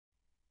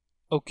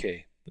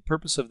Okay, the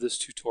purpose of this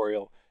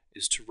tutorial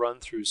is to run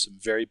through some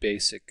very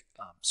basic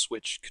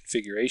switch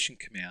configuration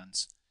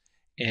commands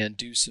and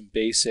do some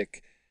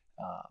basic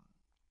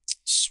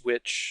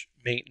switch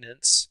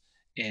maintenance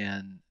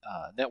and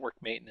network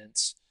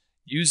maintenance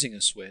using a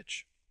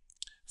switch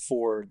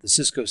for the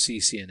Cisco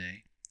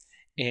CCNA.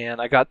 And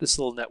I got this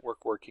little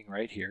network working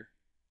right here.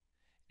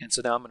 And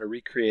so now I'm going to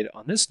recreate it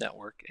on this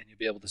network, and you'll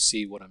be able to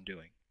see what I'm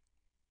doing.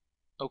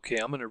 Okay,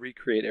 I'm going to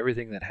recreate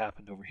everything that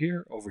happened over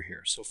here.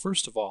 So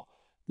first of all,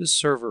 this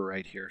server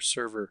right here,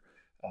 server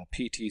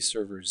PT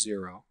server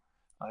 0,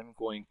 I'm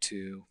going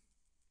to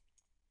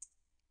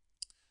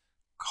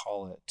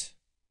call it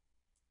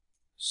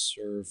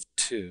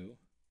serve2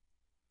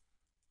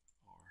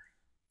 or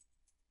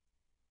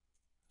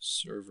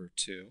server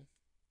 2,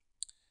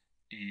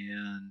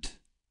 and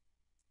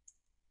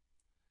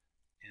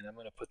I'm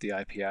going to put the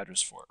IP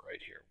address for it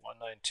right here,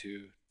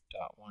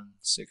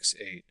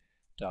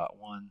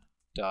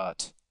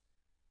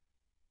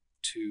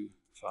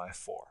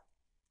 192.168.1.254.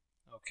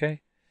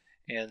 Okay,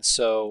 and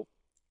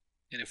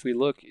if we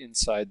look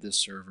inside this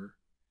server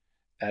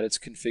at its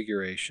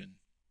configuration,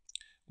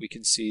 we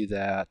can see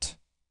that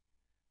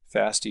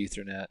Fast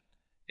Ethernet,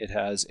 it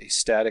has a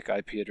static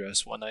IP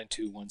address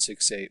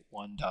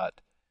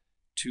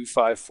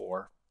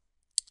 192.168.1.254,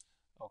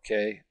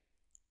 okay,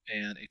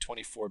 and a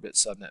 24-bit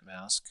subnet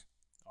mask.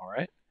 All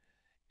right,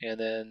 and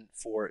then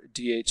for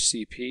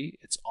DHCP,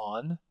 it's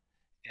on,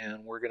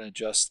 and we're going to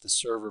adjust the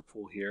server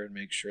pool here and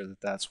make sure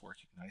that that's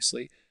working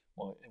nicely.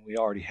 Well, and we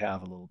already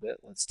have a little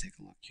bit. Let's take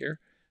a look here.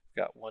 We've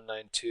got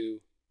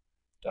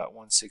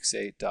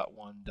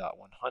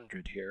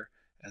 192.168.1.100 here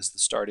as the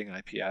starting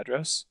IP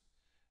address.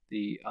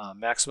 The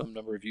maximum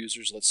number of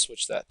users, let's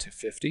switch that to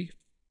 50.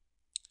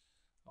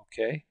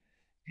 Okay,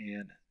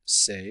 and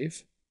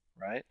save,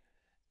 right?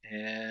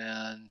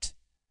 And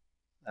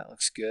that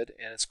looks good,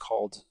 and it's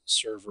called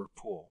server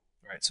pool,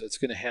 right? So it's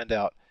going to hand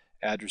out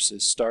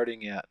addresses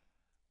starting at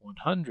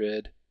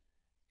 100,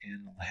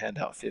 and it'll hand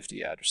out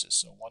 50 addresses.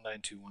 So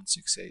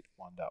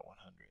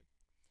 192.168.1.100.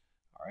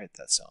 All right,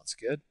 that sounds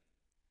good.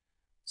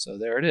 So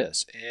there it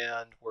is,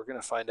 and we're going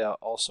to find out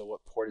also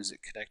what port is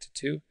it connected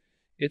to.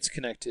 It's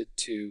connected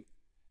to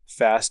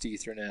Fast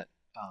Ethernet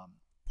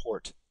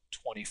port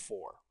 24.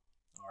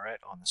 All right,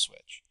 on the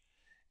switch.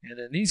 And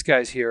then these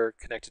guys here are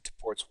connected to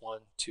ports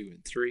 1, 2,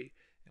 and 3.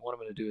 And what I'm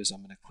going to do is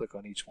I'm going to click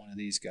on each one of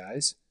these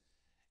guys.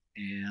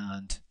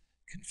 And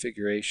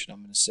configuration,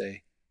 I'm going to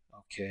say,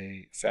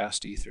 okay,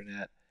 Fast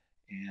Ethernet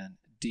and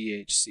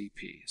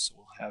DHCP. So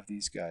we'll have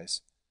these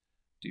guys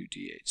do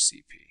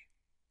DHCP.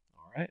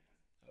 All right,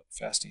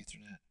 Fast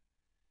Ethernet,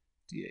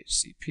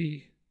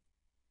 DHCP.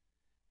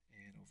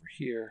 And over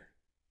here,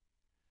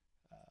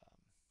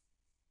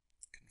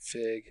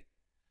 config,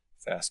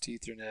 Fast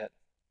Ethernet,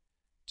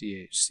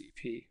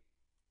 DHCP.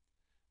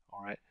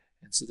 All right,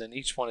 and so then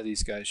each one of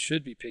these guys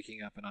should be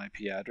picking up an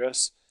IP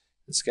address.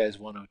 This guy's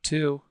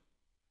 102,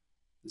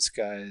 this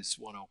guy's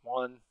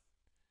 101,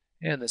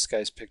 and this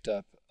guy's picked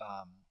up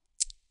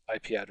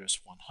IP address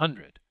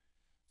 100.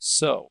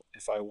 So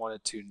if I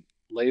wanted to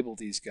label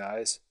these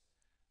guys,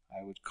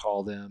 I would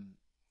call them,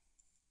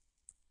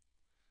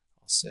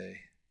 I'll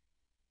say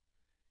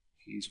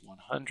he's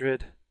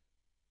 100,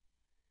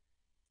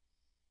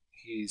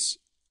 he's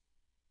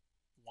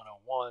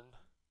 101,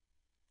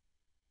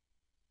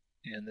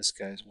 and this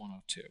guy's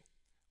 102,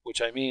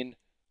 which I mean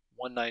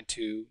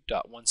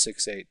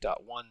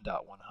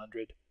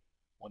 192.168.1.100,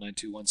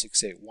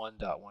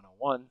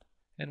 192.168.1.101,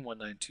 and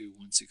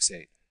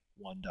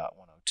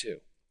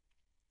 192.168.1.102.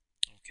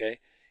 Okay,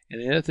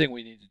 and the other thing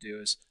we need to do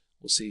is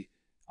we'll see,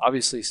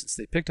 obviously, since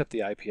they picked up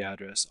the IP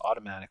address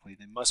automatically,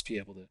 they must be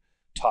able to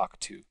talk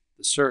to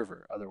the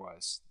server,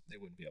 otherwise they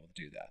wouldn't be able to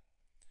do that.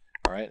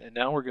 All right, and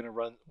now we'll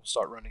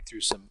start running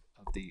through some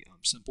of the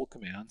simple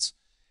commands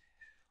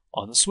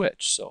on the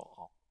switch. So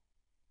I'll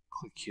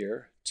click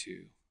here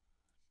to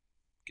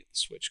get the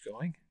switch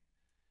going,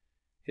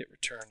 hit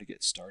return to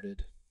get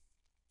started,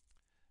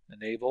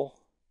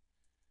 enable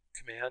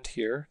command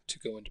here to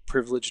go into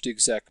privileged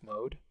exec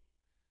mode,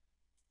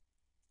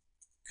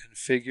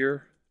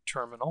 configure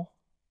terminal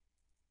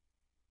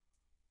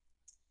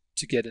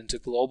to get into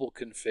global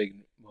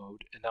config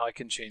mode, and now I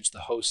can change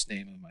the host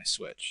name of my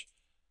switch.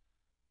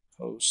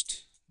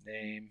 Host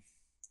name,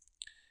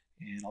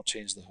 and I'll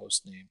change the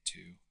host name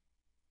to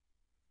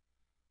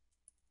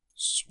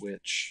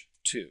switch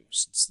 2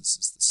 since this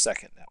is the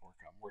second network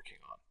I'm working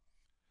on.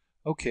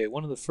 Okay,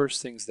 one of the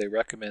first things they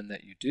recommend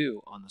that you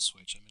do on the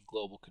switch, I'm in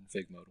global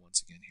config mode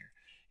once again here,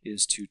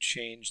 is to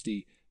change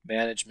the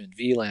management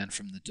VLAN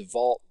from the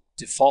default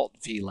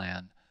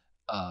VLAN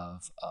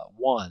of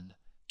 1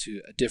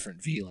 to a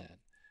different VLAN.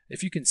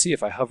 If you can see,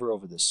 if I hover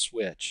over the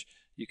switch,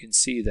 you can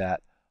see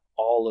that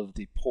all of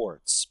the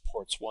ports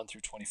 1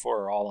 through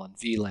 24 are all on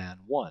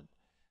VLAN 1.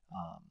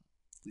 At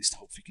least I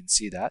hope you can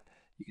see that.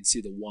 You can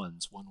see the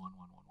ones, 1, 1, 1,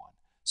 1, 1.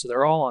 So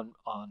they're all on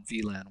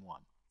VLAN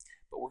 1.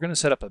 But we're going to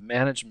set up a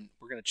management,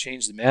 we're going to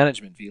change the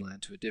management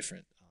VLAN to a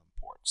different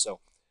port.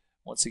 So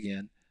once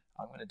again,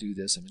 I'm going to do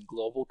this. I'm in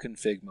global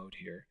config mode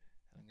here.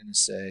 I'm going to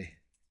say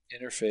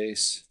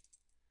interface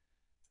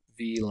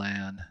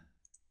VLAN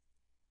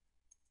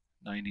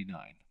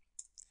 99.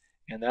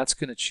 And that's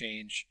going to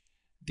change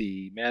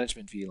the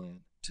management VLAN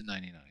to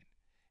 99.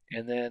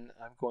 And then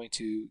I'm going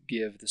to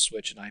give the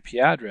switch an IP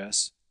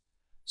address.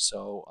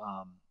 So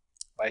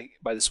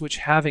by the switch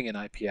having an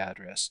IP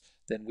address,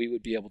 then we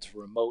would be able to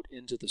remote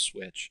into the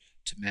switch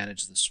to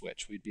manage the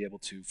switch. We'd be able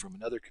to, from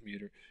another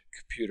computer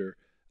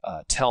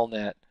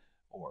telnet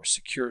or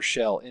secure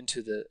shell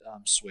into the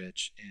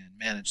switch and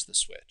manage the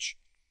switch.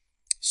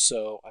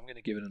 So I'm going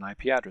to give it an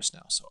IP address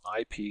now. So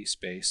IP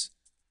space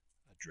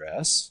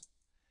address,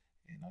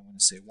 and I'm going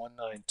to say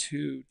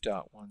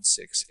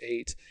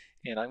 192.168,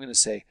 and I'm going to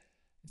say,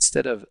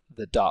 instead of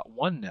the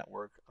 .1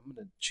 network, I'm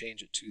going to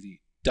change it to the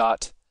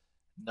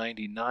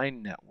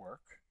 .99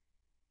 network.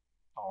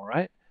 All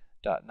right,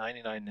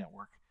 .99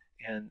 network,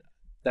 and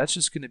that's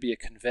just going to be a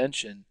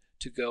convention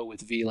to go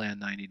with VLAN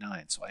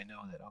 99. So I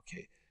know that,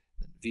 okay,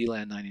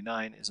 VLAN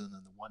 99 is on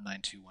the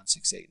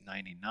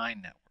 192.168.99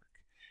 network.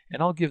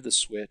 And I'll give the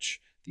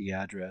switch the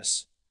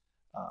address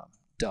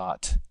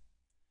 .254,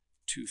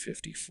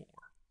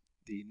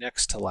 the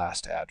next to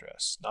last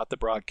address, not the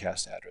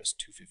broadcast address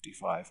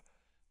 255,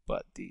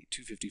 but the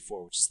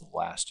 254, which is the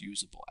last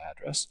usable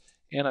address.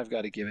 And I've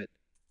got to give it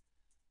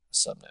a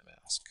subnet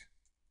mask.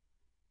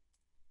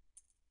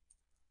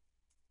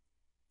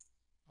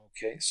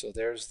 Okay, so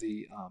there's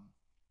the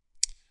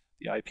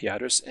IP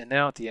address, and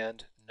now at the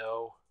end,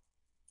 no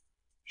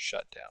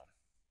shutdown.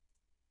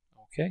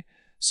 Okay,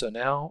 so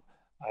now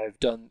I've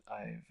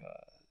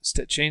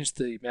changed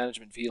the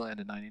management VLAN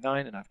to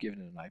 99, and I've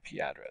given it an IP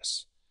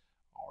address.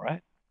 All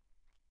right,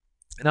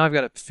 and now I've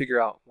got to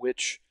figure out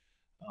which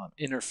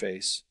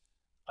interface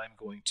I'm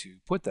going to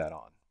put that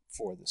on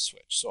for the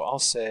switch. So I'll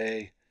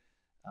say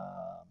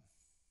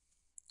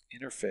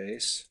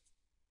interface.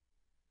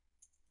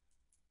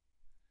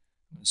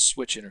 I'm going to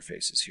switch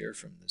interfaces here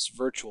from this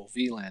virtual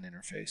VLAN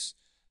interface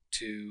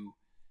to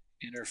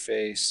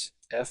interface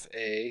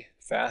FA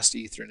fast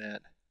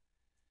Ethernet,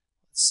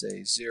 let's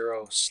say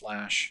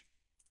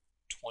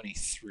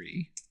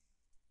 0/23,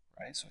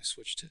 right? So I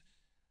switch to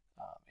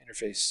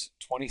interface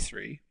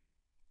 23,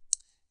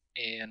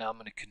 and I'm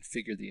going to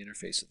configure the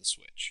interface of the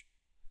switch.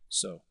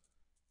 So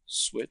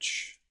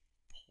switch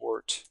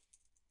port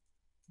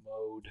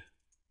mode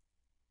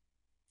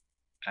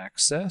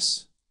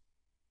access,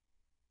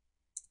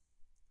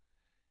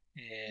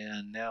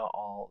 and now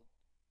I'll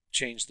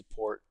change the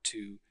port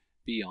to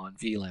be on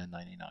VLAN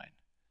 99.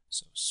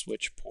 So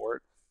switch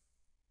port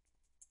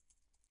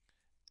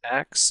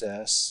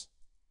access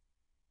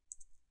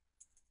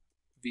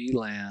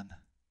VLAN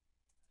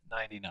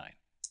 99.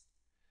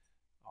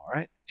 All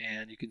right,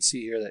 and you can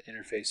see here that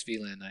interface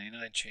VLAN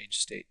 99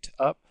 changed state to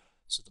up,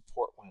 so the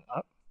port went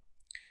up.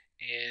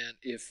 And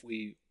if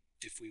we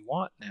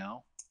want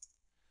now,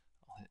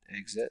 I'll hit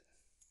exit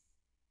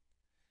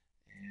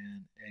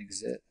and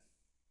exit,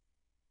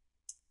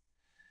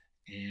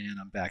 and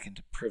I'm back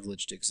into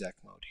privileged exec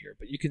mode here.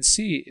 But you can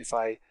see if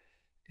I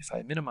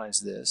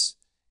minimize this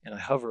and I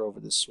hover over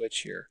the switch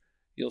here,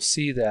 you'll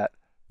see that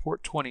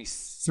port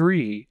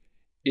 23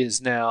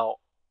 is now,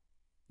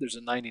 there's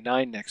a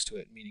 99 next to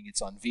it, meaning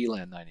it's on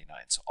VLAN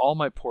 99. So all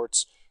my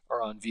ports are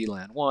on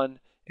VLAN 1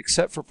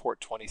 except for port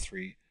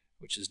 23,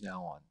 which is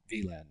now on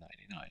VLAN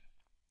 99.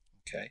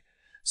 Okay,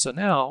 so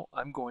now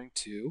I'm going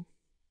to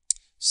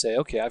say,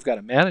 okay, I've got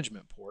a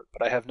management port,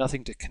 but I have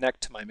nothing to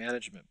connect to my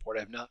management port.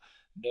 I have no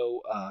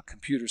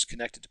computers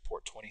connected to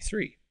port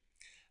 23.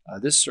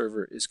 This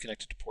server is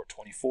connected to port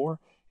 24,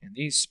 and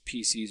these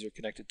PCs are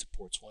connected to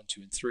ports 1,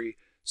 2, and 3.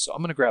 So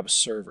I'm going to grab a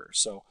server.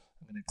 So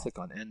I'm going to click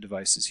on End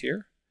Devices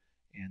here,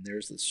 and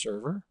there's the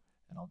server,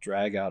 and I'll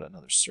drag out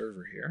another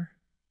server here,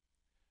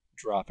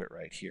 drop it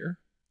right here,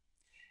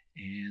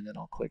 and then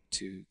I'll click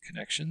to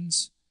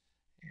Connections,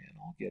 and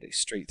I'll get a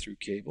straight through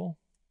cable,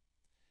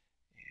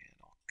 and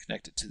I'll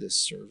connect it to this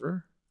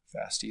server,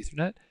 fast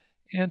Ethernet,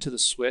 and to the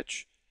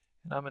switch,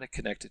 and I'm going to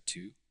connect it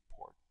to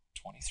port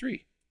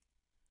 23.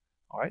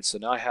 All right, so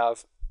now I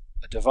have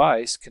a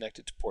device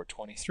connected to port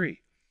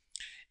 23,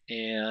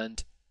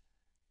 and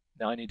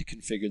now I need to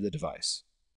configure the device.